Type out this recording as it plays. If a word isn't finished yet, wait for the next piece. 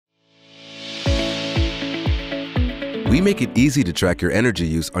We make it easy to track your energy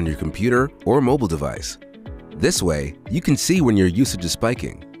use on your computer or mobile device. This way, you can see when your usage is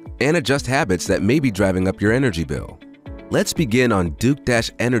spiking and adjust habits that may be driving up your energy bill. Let's begin on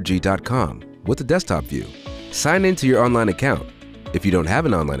duke-energy.com with the desktop view. Sign into your online account. If you don't have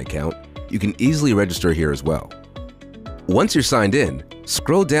an online account, you can easily register here as well. Once you're signed in,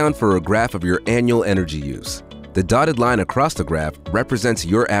 scroll down for a graph of your annual energy use. The dotted line across the graph represents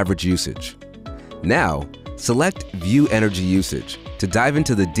your average usage. Now, select View Energy Usage to dive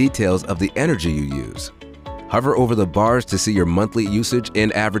into the details of the energy you use. Hover over the bars to see your monthly usage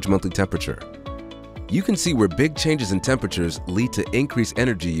and average monthly temperature. You can see where big changes in temperatures lead to increased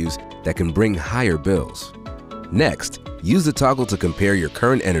energy use that can bring higher bills. Next, use the toggle to compare your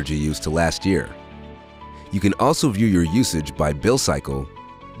current energy use to last year. You can also view your usage by bill cycle,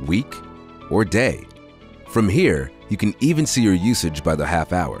 week, or day. From here, you can even see your usage by the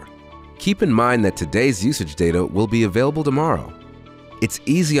half hour. Keep in mind that today's usage data will be available tomorrow. It's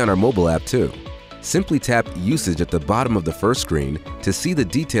easy on our mobile app too. Simply tap Usage at the bottom of the first screen to see the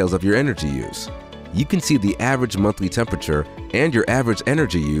details of your energy use. You can see the average monthly temperature and your average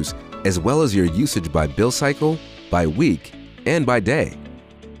energy use, as well as your usage by bill cycle, by week, and by day.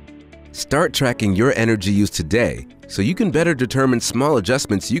 Start tracking your energy use today so you can better determine small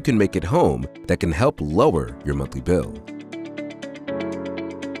adjustments you can make at home that can help lower your monthly bill.